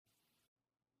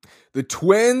The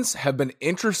Twins have been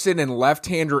interested in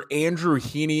left-hander Andrew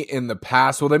Heaney in the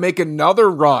past. Will they make another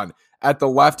run at the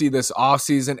lefty this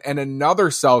offseason and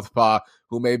another southpaw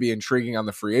who may be intriguing on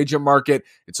the free agent market?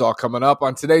 It's all coming up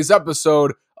on today's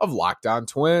episode of Locked On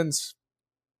Twins.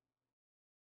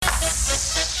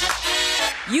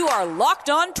 You are Locked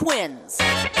On Twins,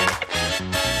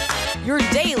 your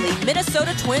daily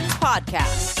Minnesota Twins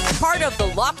podcast, part of the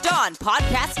Locked On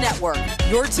Podcast Network,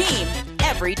 your team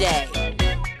every day.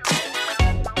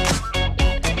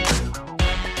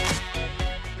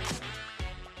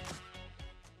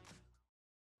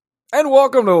 And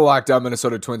welcome to the Locked On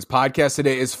Minnesota Twins podcast.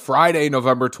 Today is Friday,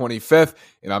 November 25th,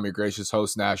 and I'm your gracious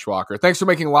host, Nash Walker. Thanks for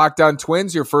making Locked On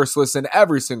Twins your first listen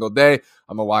every single day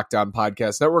on the Locked On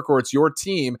Podcast Network, where it's your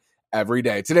team every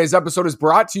day. Today's episode is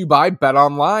brought to you by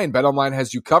BetOnline. BetOnline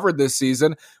has you covered this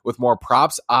season with more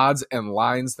props, odds, and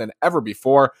lines than ever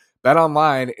before.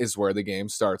 BetOnline is where the game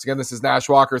starts. Again, this is Nash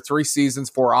Walker, 3 seasons,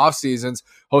 4 off seasons,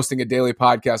 hosting a daily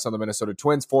podcast on the Minnesota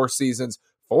Twins, 4 seasons,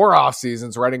 4 off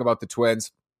seasons, writing about the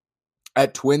Twins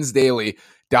at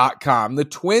twinsdaily.com. The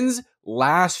Twins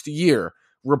last year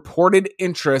reported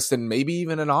interest and maybe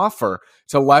even an offer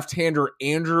to left-hander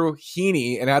Andrew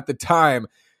Heaney. And at the time,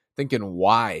 thinking,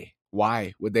 why?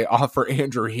 Why would they offer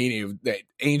Andrew Heaney, the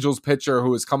Angels pitcher who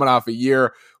was coming off a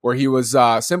year where he was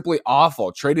simply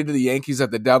awful? Traded to the Yankees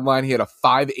at the deadline. He had a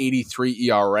 .583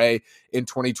 ERA in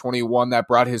 2021. That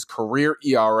brought his career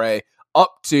ERA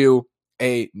up to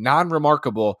a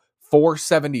non-remarkable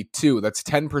 4.72. That's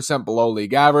 10% below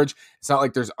league average. It's not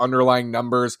like there's underlying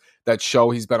numbers that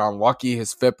show he's been unlucky.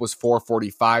 His FIP was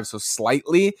 4.45, so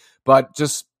slightly, but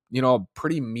just,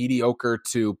 pretty mediocre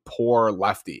to poor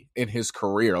lefty in his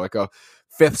career, like a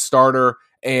 5th starter.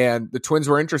 And the Twins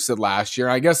were interested last year.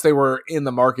 I guess they were in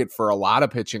the market for a lot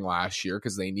of pitching last year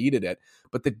because they needed it,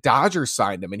 but the Dodgers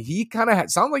signed him, and he kind of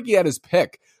sounded like he had his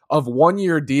pick of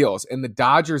 1-year deals, and the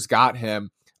Dodgers got him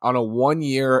on a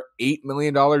 1-year, $8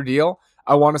 million deal,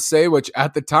 I want to say, which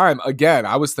at the time, again,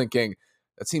 I was thinking,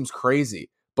 that seems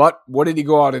crazy. But what did he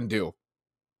go out and do?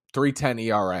 3.10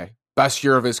 ERA. Best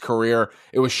year of his career.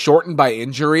 It was shortened by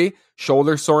injury,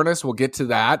 shoulder soreness. We'll get to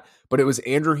that. But it was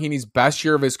Andrew Heaney's best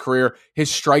year of his career. His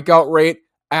strikeout rate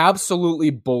absolutely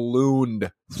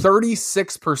ballooned.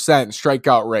 36%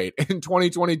 strikeout rate in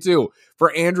 2022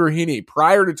 for Andrew Heaney.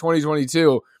 Prior to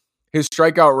 2022, his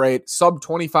strikeout rate, sub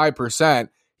 25%.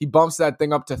 He bumps that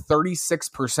thing up to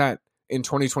 36% in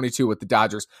 2022 with the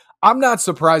Dodgers. I'm not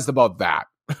surprised about that,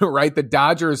 right? The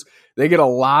Dodgers, they get a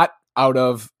lot out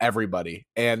of everybody,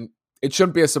 and it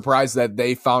shouldn't be a surprise that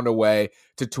they found a way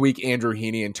to tweak Andrew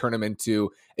Heaney and turn him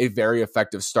into a very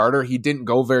effective starter. He didn't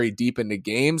go very deep into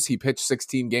games. He pitched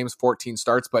 16 games, 14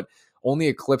 starts, but only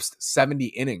eclipsed 70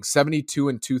 innings, 72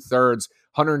 and 2/3,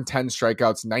 110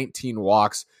 strikeouts, 19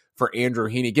 walks for Andrew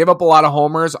Heaney. Gave up a lot of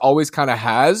homers, always kind of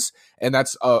has, and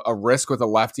that's a risk with a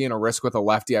lefty and a risk with a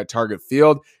lefty at Target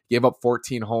Field. Gave up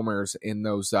 14 homers in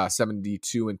those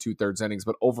 72 and 2/3 innings,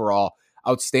 but overall,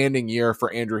 outstanding year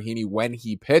for Andrew Heaney when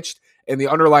he pitched, and the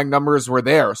underlying numbers were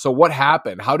there. So what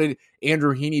happened? How did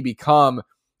Andrew Heaney become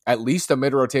at least a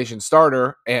mid-rotation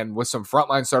starter, and with some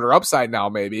frontline starter upside now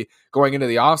maybe, going into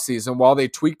the offseason? Well, they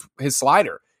tweaked his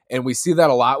slider, and we see that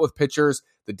a lot with pitchers.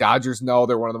 The Dodgers know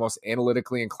they're one of the most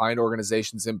analytically inclined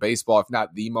organizations in baseball, if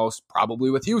not the most, probably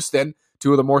with Houston,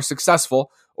 2 of the more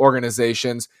successful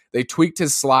organizations. They tweaked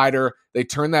his slider. They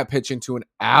turned that pitch into an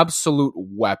absolute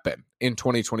weapon in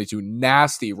 2022.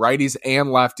 Nasty righties and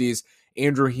lefties.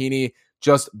 Andrew Heaney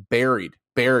just buried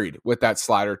with that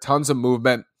slider. Tons of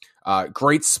movement.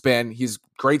 Great spin. He's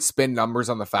great spin numbers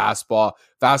on the fastball.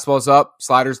 Fastball's up,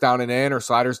 sliders down and in, or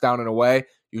sliders down and away.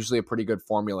 Usually a pretty good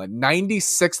formula.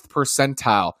 96th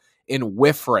percentile in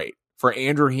whiff rate for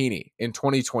Andrew Heaney in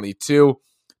 2022.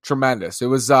 Tremendous. It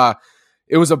was a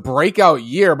breakout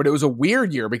year, but it was a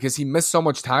weird year because he missed so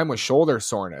much time with shoulder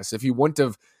soreness. If he wouldn't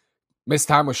have missed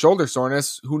time with shoulder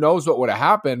soreness, who knows what would have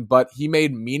happened, but he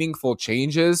made meaningful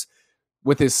changes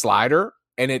with his slider,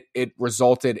 and it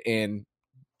resulted in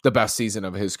the best season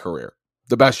of his career,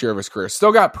 the best year of his career.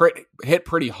 Still got hit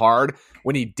pretty hard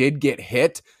when he did get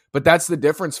hit, but that's the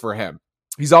difference for him.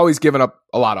 He's always given up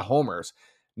a lot of homers.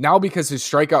 Now, because his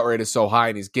strikeout rate is so high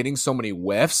and he's getting so many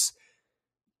whiffs,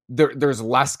 there's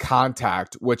less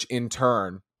contact, which in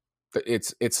turn,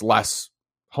 it's less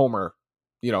homer,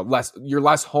 you're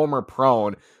less homer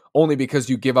prone only because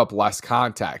you give up less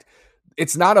contact.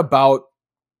 It's not about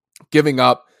giving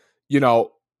up,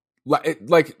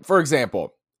 like, for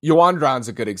example, Yoan Duran's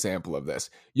a good example of this.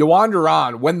 Yoan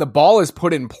Duran, when the ball is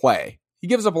put in play, he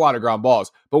gives up a lot of ground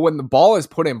balls, but when the ball is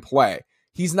put in play,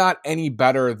 he's not any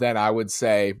better than, I would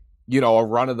say, a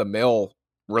run-of-the-mill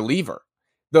reliever.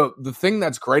 the thing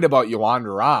that's great about Yohan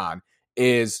Duran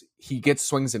is he gets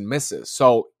swings and misses.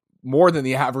 So more than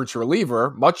the average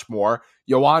reliever, much more,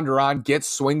 Yohan Duran gets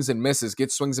swings and misses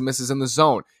in the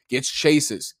zone, gets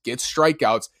chases, gets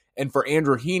strikeouts. And for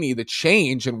Andrew Heaney, the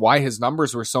change and why his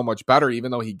numbers were so much better,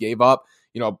 even though he gave up,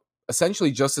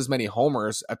 essentially just as many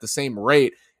homers at the same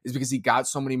rate, is because he got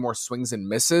so many more swings and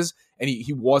misses, and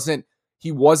he wasn't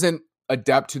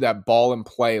adept to that ball and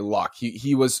play luck.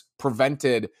 He was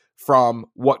prevented from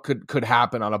what could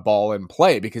happen on a ball in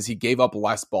play because he gave up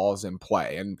less balls in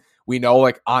play. And we know,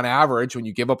 like, on average, when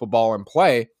you give up a ball in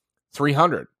play,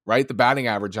 300, right? The batting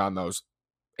average on those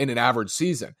in an average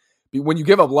season. But when you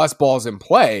give up less balls in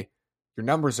play, your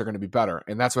numbers are going to be better.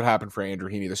 And that's what happened for Andrew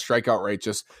Heaney. The strikeout rate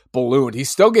just ballooned. He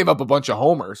still gave up a bunch of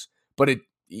homers, but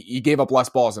he gave up less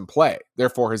balls in play.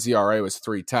 Therefore, his ERA was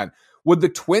 3.10. Would the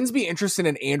Twins be interested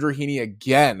in Andrew Heaney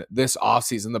again this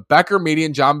offseason? The Becker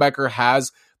median, John Becker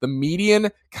has the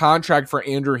median contract for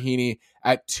Andrew Heaney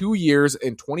at 2 years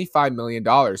and $25 million.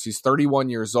 He's 31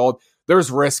 years old.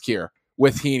 There's risk here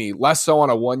with Heaney, less so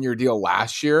on a 1-year deal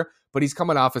last year, but he's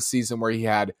coming off a season where he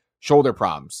had shoulder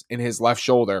problems in his left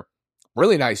shoulder.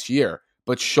 Really nice year,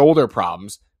 but shoulder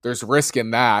problems. There's risk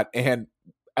in that. And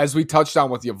as we touched on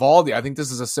with Eovaldi, I think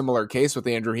this is a similar case with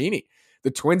Andrew Heaney.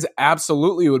 The Twins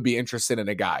absolutely would be interested in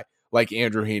a guy like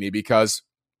Andrew Heaney because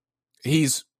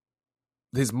his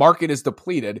market is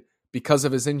depleted because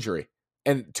of his injury.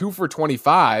 And 2 for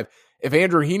 25, if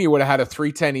Andrew Heaney would have had a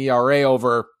 3.10 ERA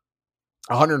over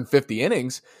 150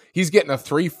 innings, he's getting a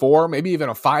 3-4, maybe even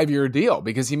a 5-year deal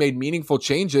because he made meaningful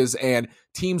changes and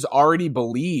teams already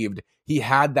believed he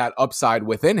had that upside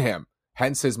within him.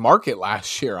 Hence his market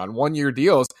last year on 1-year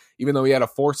deals, even though he had a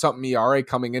 4-something ERA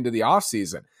coming into the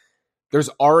offseason. There's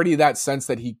already that sense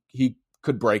that he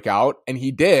could break out, and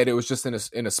he did. It was just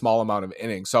in a small amount of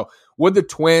innings. So would the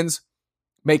Twins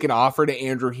make an offer to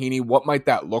Andrew Heaney? What might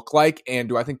that look like? And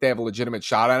do I think they have a legitimate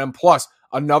shot at him? Plus,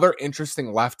 another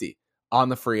interesting lefty on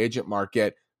the free agent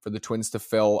market for the Twins to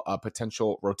fill a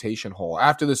potential rotation hole.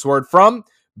 After this word from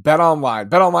BetOnline.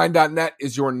 BetOnline.net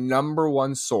is your number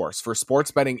one source for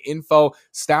sports betting info,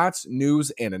 stats, news,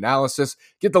 and analysis.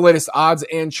 Get the latest odds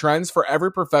and trends for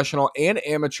every professional and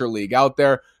amateur league out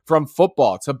there. From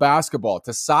football to basketball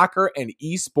to soccer and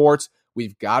esports,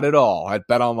 we've got it all at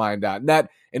BetOnline.net.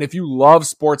 And if you love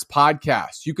sports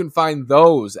podcasts, you can find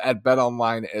those at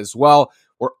BetOnline as well.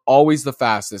 We're always the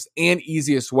fastest and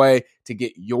easiest way to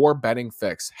get your betting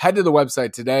fix. Head to the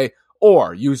website today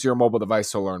or use your mobile device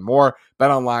to learn more.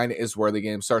 BetOnline is where the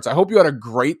game starts. I hope you had a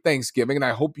great Thanksgiving, and I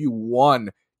hope you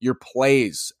won your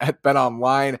plays at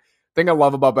BetOnline. The thing I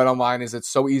love about BetOnline is it's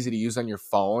so easy to use on your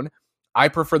phone. I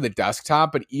prefer the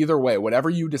desktop, but either way,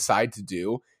 whatever you decide to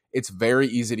do, it's very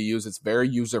easy to use. It's very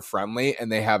user-friendly,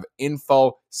 and they have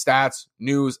info, stats,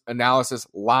 news, analysis,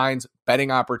 lines,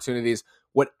 betting opportunities.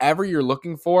 Whatever you're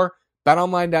looking for,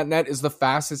 BetOnline.net is the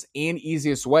fastest and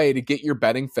easiest way to get your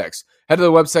betting fix. Head to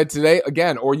the website today,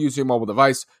 again, or use your mobile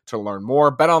device to learn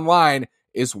more. BetOnline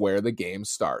is where the game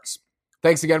starts.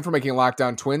 Thanks again for making Locked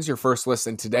On Twins your first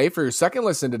listen today. For your second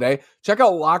listen today, check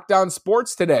out Locked On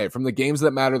Sports Today. From the games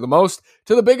that matter the most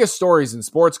to the biggest stories in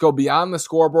sports, go beyond the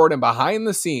scoreboard and behind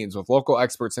the scenes with local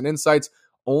experts and insights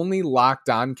only Locked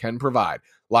On can provide.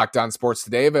 Locked On Sports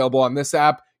Today, available on this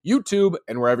app, YouTube,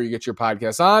 and wherever you get your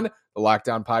podcasts on, the Locked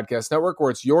On Podcast Network, where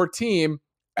it's your team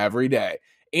every day.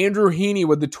 Andrew Heaney,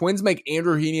 would the Twins make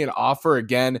Andrew Heaney an offer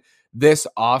again this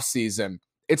offseason?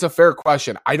 It's a fair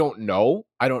question. I don't know.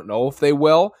 I don't know if they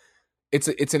will. It's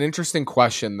an interesting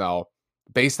question, though,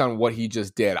 based on what he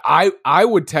just did. I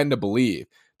would tend to believe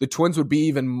the Twins would be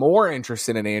even more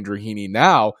interested in Andrew Heaney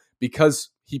now because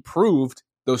he proved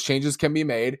those changes can be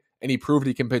made and he proved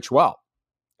he can pitch well.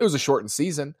 It was a shortened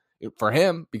season for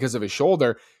him because of his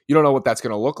shoulder. You don't know what that's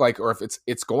going to look like or if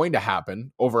it's going to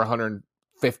happen over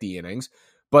 150 innings.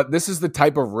 But this is the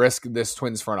type of risk this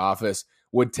Twins front office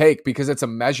would take because it's a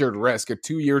measured risk, a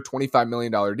 2-year, $25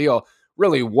 million deal.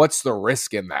 Really, what's the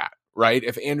risk in that, right?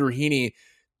 If Andrew Heaney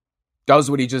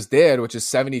does what he just did, which is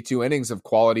 72 innings of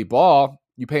quality ball,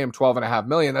 you pay him $12.5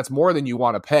 million. That's more than you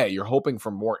want to pay. You're hoping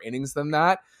for more innings than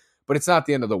that, but it's not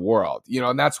the end of the world,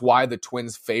 and that's why the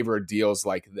Twins favor deals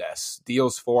like this,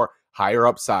 deals for higher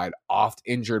upside, oft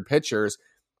injured pitchers,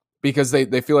 because they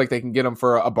feel like they can get them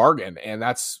for a bargain. And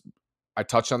I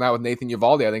touched on that with Nathan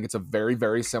Eovaldi. I think it's a very,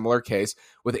 very similar case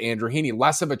with Andrew Heaney.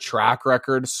 Less of a track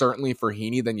record, certainly, for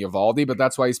Heaney than Eovaldi, but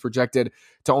that's why he's projected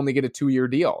to only get a 2-year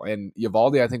deal. And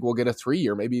Eovaldi, I think, will get a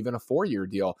 3-year, maybe even a 4-year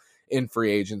deal in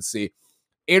free agency.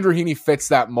 Andrew Heaney fits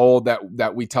that mold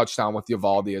that we touched on with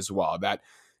Eovaldi as well, that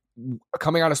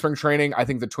coming out of spring training, I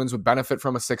think the Twins would benefit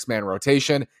from a 6-man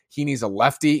rotation. Heaney's a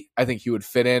lefty. I think he would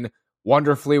fit in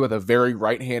wonderfully with a very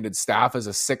right-handed staff as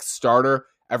a 6th starter.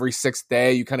 Every 6th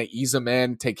day, you kind of ease him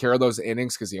in, take care of those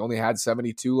innings because he only had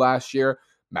 72 last year.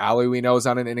 Mahle, we know, is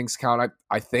on an innings count,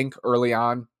 I think, early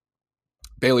on.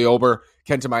 Bailey Ober,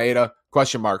 Kenta Maeda,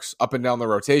 question marks up and down the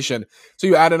rotation. So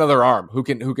you add another arm who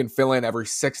can fill in every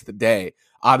 6th day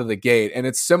out of the gate. And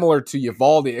it's similar to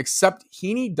Eovaldi, except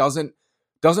Heaney doesn't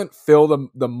fill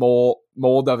the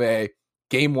mold of a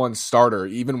game 1 starter,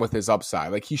 even with his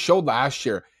upside. Like he showed last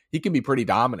year, he can be pretty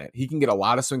dominant. He can get a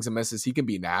lot of swings and misses. He can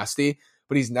be nasty,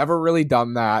 but he's never really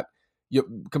done that.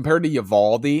 Compared to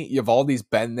Eovaldi's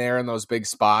been there in those big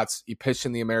spots. He pitched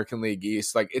in the American League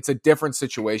East. Like it's a different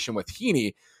situation with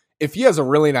Heaney. If he has a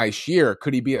really nice year,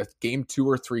 could he be a game 2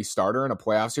 or 3 starter in a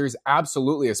playoff series?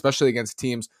 Absolutely, especially against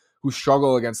teams who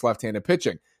struggle against left-handed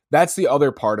pitching. That's the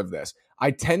other part of this.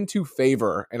 I tend to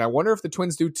favor, and I wonder if the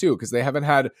Twins do too, because they haven't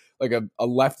had like a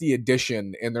lefty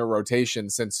addition in their rotation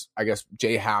since, I guess,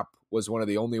 J Happ was one of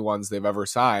the only ones they've ever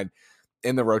signed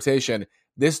in the rotation.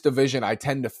 This division, I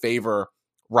tend to favor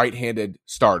right-handed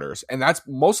starters. And that's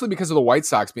mostly because of the White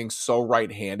Sox being so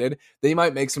right-handed. They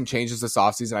might make some changes this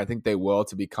offseason. I think they will,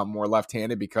 to become more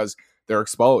left-handed because they're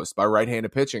exposed by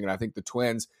right-handed pitching. And I think the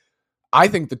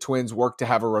Twins work to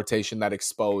have a rotation that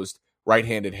exposed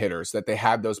right-handed hitters, that they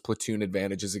had those platoon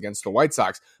advantages against the White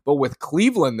Sox. But with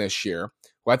Cleveland this year,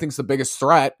 who I think is the biggest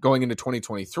threat going into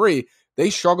 2023, they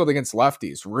struggled against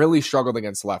lefties, really struggled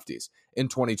against lefties in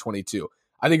 2022.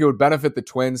 I think it would benefit the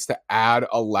Twins to add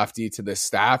a lefty to this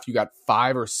staff. You got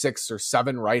 5 or 6 or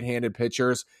 7 right-handed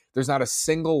pitchers. There's not a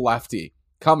single lefty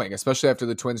coming, especially after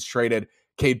the Twins traded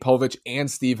Cade Povich and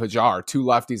Steve Hajar, 2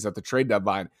 lefties at the trade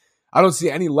deadline. I don't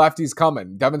see any lefties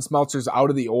coming. Devin Smeltzer's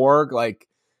out of the org. Like,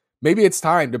 maybe it's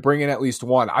time to bring in at least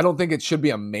one. I don't think it should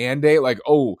be a mandate like,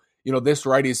 oh, this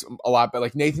righty's a lot better.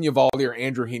 Like Nathan Eovaldi or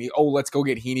Andrew Heaney. Oh, let's go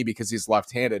get Heaney because he's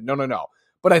left-handed. No.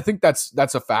 But I think that's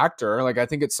a factor. Like, I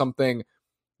think it's something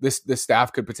this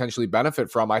staff could potentially benefit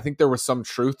from. I think there was some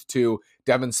truth to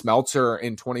Devin Smeltzer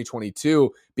in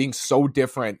 2022 being so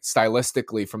different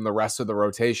stylistically from the rest of the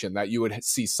rotation that you would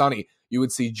see Sonny, you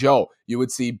would see Joe, you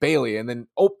would see Bailey, and then,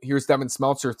 here's Devin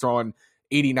Smeltzer throwing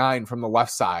 89 from the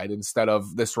left side instead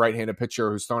of this right-handed pitcher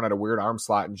who's thrown at a weird arm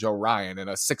slot in Joe Ryan, and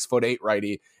a 6'8"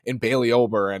 righty in Bailey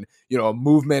Ober, and a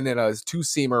movement and a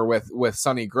 2-seamer with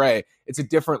Sonny Gray. It's a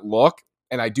different look,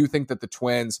 and I do think that the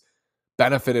Twins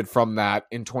benefited from that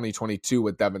in 2022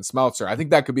 with Devin Smeltzer. I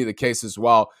think that could be the case as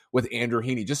well with Andrew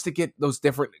Heaney, just to get those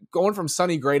different, going from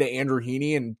Sonny Gray to Andrew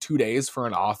Heaney in 2 days for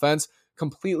an offense,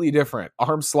 completely different.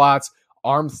 Arm slots,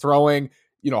 arm throwing,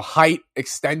 height,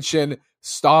 extension,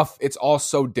 stuff. It's all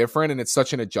so different, and it's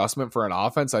such an adjustment for an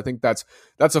offense. I think that's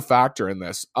a factor in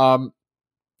this.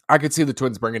 I could see the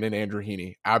Twins bringing in Andrew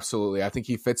Heaney. Absolutely. I think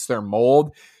he fits their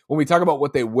mold. When we talk about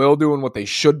what they will do and what they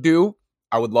should do,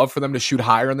 I would love for them to shoot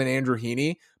higher than Andrew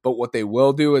Heaney, but what they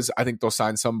will do is I think they'll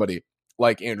sign somebody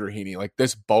like Andrew Heaney, like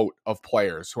this boat of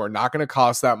players who are not going to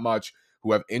cost that much,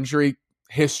 who have injury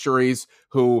histories,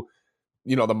 who,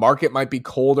 the market might be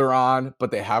colder on,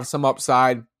 but they have some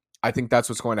upside. I think that's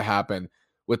what's going to happen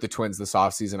with the Twins this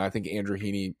offseason. I think Andrew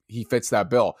Heaney, he fits that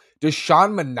bill. Does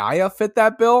Sean Manaea fit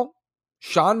that bill?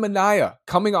 Sean Manaea,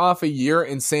 coming off a year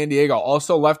in San Diego,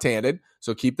 also left-handed,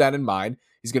 so keep that in mind.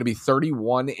 He's going to be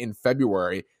 31 in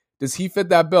February. Does he fit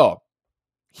that bill?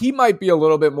 He might be a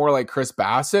little bit more like Chris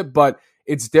Bassett, but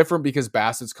it's different because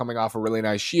Bassett's coming off a really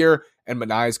nice year and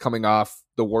Manaea's coming off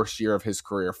the worst year of his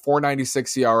career.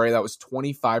 4.96 ERA, that was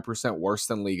 25% worse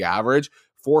than league average.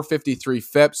 4.53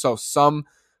 FIP, so some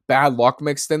bad luck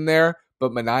mixed in there,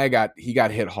 but Manaea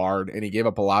got hit hard and he gave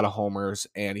up a lot of homers,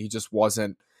 and he just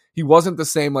wasn't the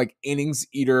same like innings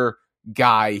eater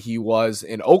guy he was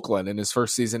in Oakland in his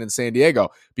first season in San Diego.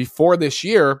 Before this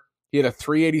year, he had a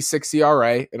 3.86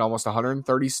 ERA in almost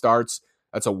 130 starts.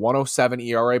 That's a 107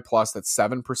 ERA plus. That's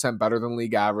 7% better than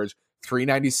league average.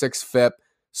 3.96 FIP.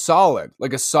 Solid,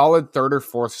 like a solid 3rd or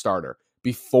 4th starter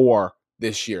before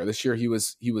this year. This year he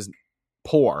was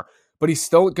poor, but he's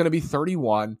still going to be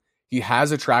 31. He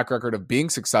has a track record of being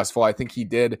successful. I think he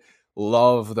did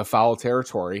love the foul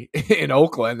territory in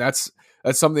Oakland. That's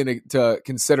something to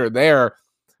consider there.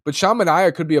 But Sean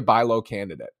Manaea could be a buy low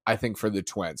candidate, I think, for the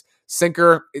Twins.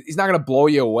 Sinker, he's not going to blow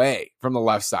you away from the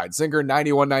left side. Sinker,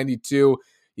 91, 92.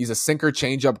 He's a sinker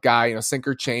changeup guy.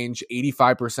 Sinker change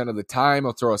 85% of the time.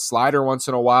 He'll throw a slider once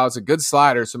in a while. It's a good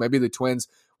slider, so maybe the Twins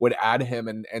would add him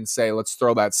and say, let's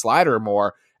throw that slider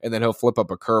more, and then he'll flip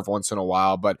up a curve once in a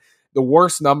while. But the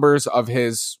worst numbers of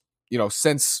his,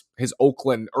 since his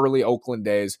early Oakland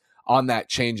days, on that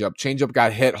changeup. Changeup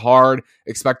got hit hard.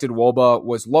 Expected WOBA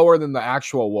was lower than the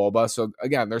actual WOBA. So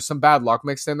again, there's some bad luck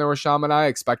mixed in there with Sean Manaea.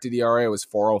 Expected ERA was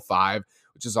 4.05,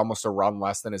 which is almost a run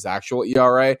less than his actual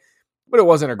ERA. But it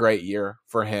wasn't a great year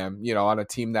for him, on a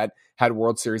team that had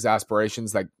World Series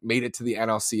aspirations that made it to the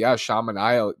NLCS. Sean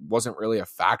Manaea wasn't really a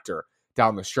factor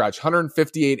down the stretch.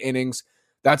 158 innings,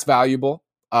 that's valuable.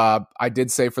 I did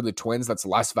say for the Twins, that's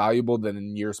less valuable than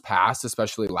in years past,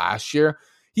 especially last year.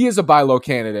 He is a buy low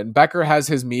candidate. And Becker has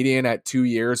his median at 2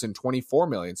 years and $24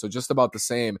 million, so just about the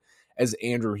same as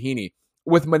Andrew Heaney.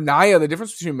 With Manaea, the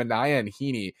difference between Manaea and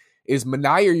Heaney is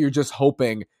Manaea, you're just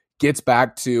hoping gets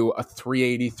back to a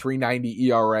 380, 390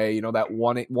 ERA, that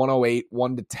 108,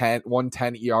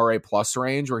 110 ERA plus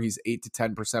range where he's 8 to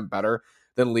 10% better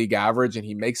than league average, and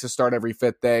he makes a start every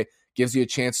fifth day, gives you a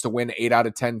chance to win 8 out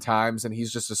of 10 times, and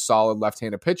he's just a solid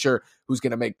left-handed pitcher who's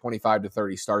going to make 25 to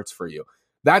 30 starts for you.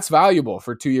 That's valuable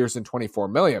for 2 years and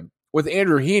 $24 million. With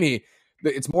Andrew Heaney,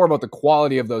 it's more about the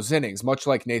quality of those innings, much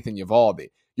like Nathan Eovaldi.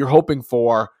 You're hoping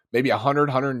for maybe 100,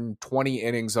 120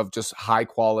 innings of just high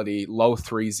quality, low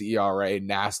threes ERA,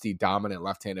 nasty, dominant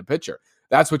left-handed pitcher.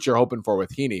 That's what you're hoping for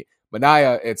with Heaney.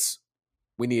 Manaea,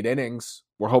 we need innings.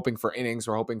 We're hoping for innings.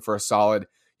 We're hoping for a solid,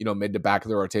 mid to back of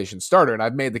the rotation starter. And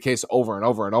I've made the case over and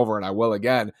over and over, and I will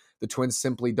again. The Twins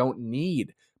simply don't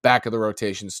need back of the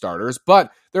rotation starters,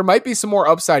 but there might be some more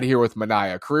upside here with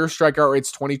Manaea. Career strikeout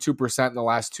rate's 22% in the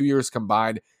last 2 years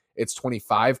combined. It's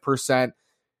 25%.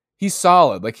 He's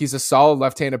solid. He's a solid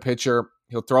left-handed pitcher.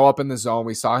 He'll throw up in the zone.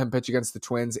 We saw him pitch against the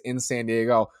Twins in San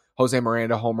Diego. Jose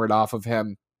Miranda homered off of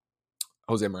him.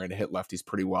 Jose Miranda hit lefties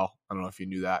pretty well. I don't know if you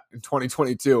knew that. In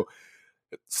 2022,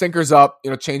 sinkers up,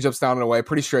 changeups down and away.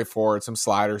 Pretty straightforward. Some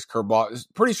sliders, curveball.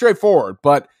 Pretty straightforward,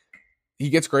 but he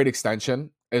gets great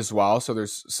extension as well. So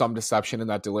there's some deception in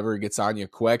that delivery. Gets on you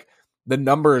quick. The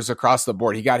numbers across the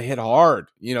board. He got hit hard.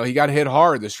 He got hit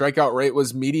hard. The strikeout rate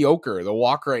was mediocre. The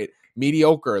walk rate,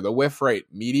 mediocre. The whiff rate,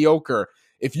 mediocre.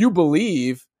 If you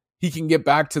believe he can get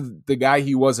back to the guy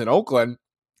he was in Oakland,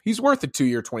 he's worth a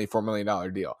 2-year, $24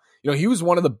 million deal. He was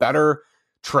one of the better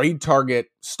trade target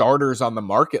starters on the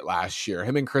market last year.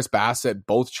 Him and Chris Bassett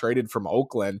both traded from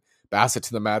Oakland. Bassett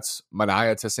to the Mets,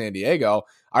 Manaea to San Diego.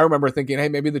 I remember thinking, hey,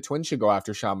 maybe the Twins should go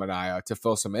after Sean Manaea to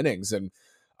fill some innings. And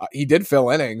he did fill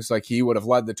innings. He would have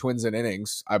led the Twins in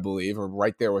innings, I believe, or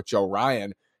right there with Joe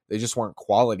Ryan. They just weren't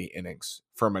quality innings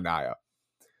for Manaea.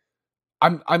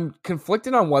 I'm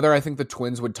conflicted on whether I think the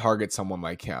Twins would target someone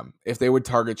like him if they would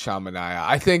target Sean Manaea.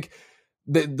 I think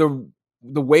the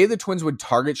way the Twins would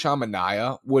target Sean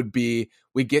Manaea would be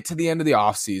we get to the end of the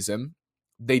offseason.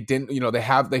 They didn't,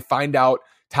 they find out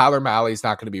Tyler Mahle's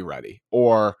not going to be ready,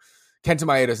 or Kenta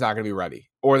Maeda's not going to be ready,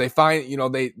 or they find,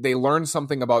 they learn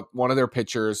something about one of their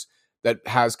pitchers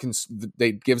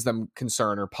that gives them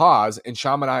concern or pause, and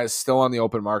Sean Manaea is still on the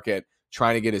open market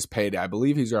trying to get his payday. I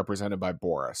believe he's represented by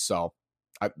Boris, so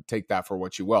I take that for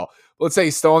what you will. Let's say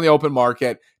he's still on the open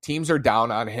market. Teams are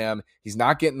down on him. He's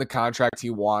not getting the contract he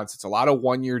wants. It's a lot of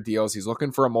one-year deals. He's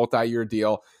looking for a multi-year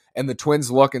deal, and the Twins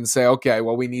look and say, okay,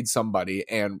 well, we need somebody,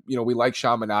 and we like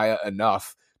Sean Manaea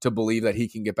enough to believe that he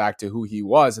can get back to who he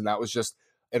was, and that was just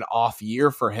an off year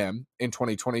for him in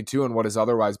 2022 and what has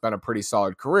otherwise been a pretty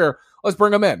solid career. Let's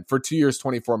bring him in for 2 years,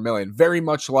 $24 million. Very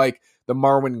much like the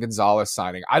Marwin Gonzalez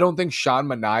signing. I don't think Sean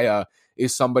Manaea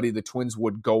is somebody the Twins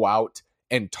would go out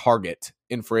and target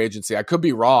in free agency. I could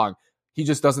be wrong. He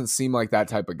just doesn't seem like that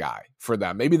type of guy for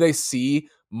them. Maybe they see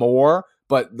more,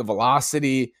 but the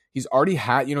velocity, he's already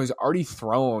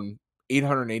thrown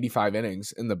 885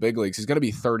 innings in the big leagues. He's going to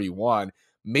be 31.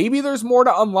 Maybe there's more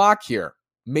to unlock here.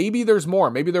 Maybe there's more.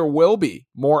 Maybe there will be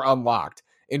more unlocked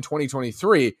in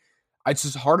 2023. It's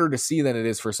just harder to see than it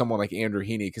is for someone like Andrew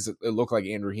Heaney, because it looked like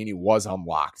Andrew Heaney was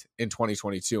unlocked in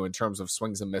 2022 in terms of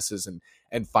swings and misses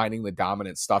and finding the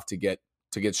dominant stuff to get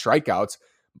strikeouts.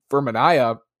 For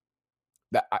Manaea,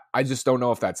 I just don't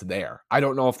know if that's there. I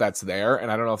don't know if that's there,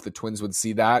 and I don't know if the Twins would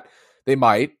see that. They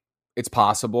might. It's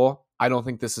possible. I don't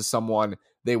think this is someone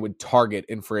they would target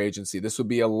in free agency. This would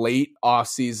be a late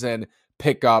offseason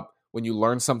pickup when you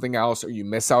learn something else or you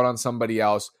miss out on somebody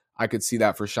else. I could see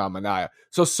that for Sean Manaea.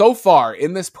 So far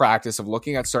in this practice of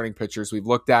looking at starting pitchers, we've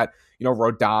looked at,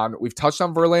 Rodon. We've touched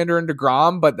on Verlander and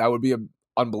DeGrom, but that would be an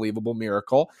unbelievable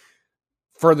miracle.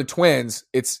 For the Twins,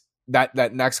 it's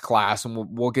that next class, and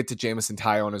we'll get to Jameson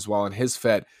Taillon as well and his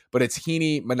fit, but it's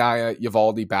Heaney, Manaea,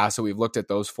 Eovaldi, Bassett. We've looked at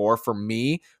those four. For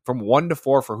me, from 1 to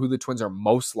 4 for who the Twins are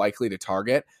most likely to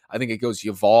target, I think it goes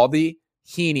Eovaldi,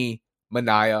 Heaney,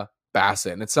 Manaea,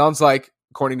 Bassett. And it sounds like,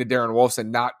 according to Darren Wolfson,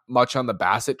 not much on the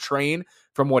Bassett train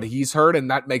from what he's heard, and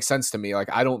that makes sense to me.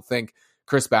 I don't think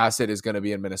Chris Bassett is going to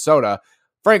be in Minnesota.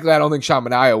 Frankly, I don't think Sean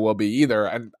Manaea will be either.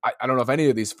 And I don't know if any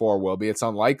of these four will be. It's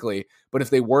unlikely. But if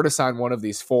they were to sign one of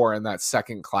these four in that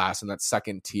second class, in that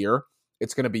second tier,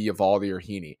 it's going to be Eovaldi or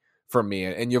Heaney for me.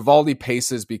 And Eovaldi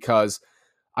paces because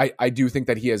I do think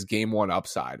that he has game one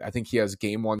upside. I think he has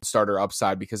game one starter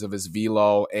upside because of his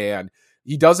velo. And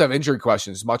he does have injury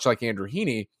questions, much like Andrew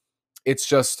Heaney. It's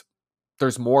just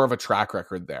there's more of a track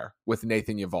record there with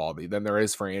Nathan Eovaldi than there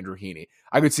is for Andrew Heaney.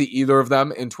 I could see either of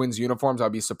them in Twins uniforms.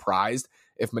 I'd be surprised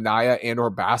if Manaea and or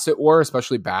Bassett were,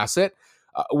 especially Bassett.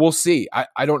 We'll see.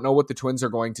 I don't know what the Twins are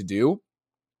going to do,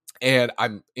 and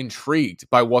I'm intrigued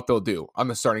by what they'll do on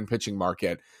the starting pitching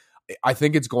market. I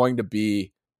think it's going to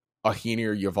be a Heaney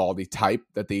or Eovaldi type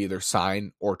that they either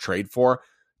sign or trade for.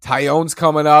 Tyone's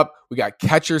coming up. We got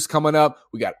catchers coming up.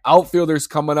 We got outfielders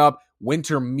coming up.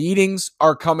 Winter meetings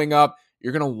are coming up.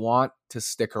 You're going to want to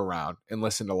stick around and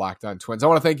listen to Locked On Twins. I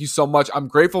want to thank you so much. I'm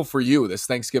grateful for you this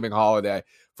Thanksgiving holiday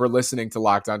for listening to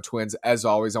Locked On Twins. As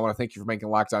always, I want to thank you for making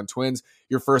Locked On Twins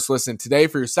your first listen today.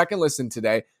 For your second listen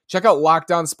today, check out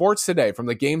Locked On Sports Today. From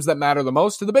the games that matter the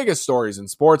most to the biggest stories in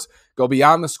sports, go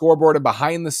beyond the scoreboard and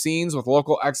behind the scenes with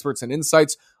local experts and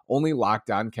insights only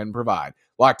Locked On can provide.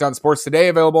 Locked On Sports Today,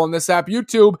 available on this app,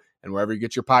 YouTube, and wherever you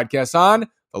get your podcasts on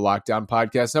the Locked On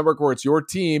Podcast Network, where it's your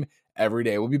team every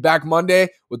day. We'll be back Monday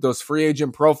with those free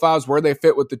agent profiles, where they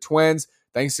fit with the Twins.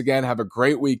 Thanks again. Have a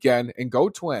great weekend, and go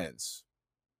Twins.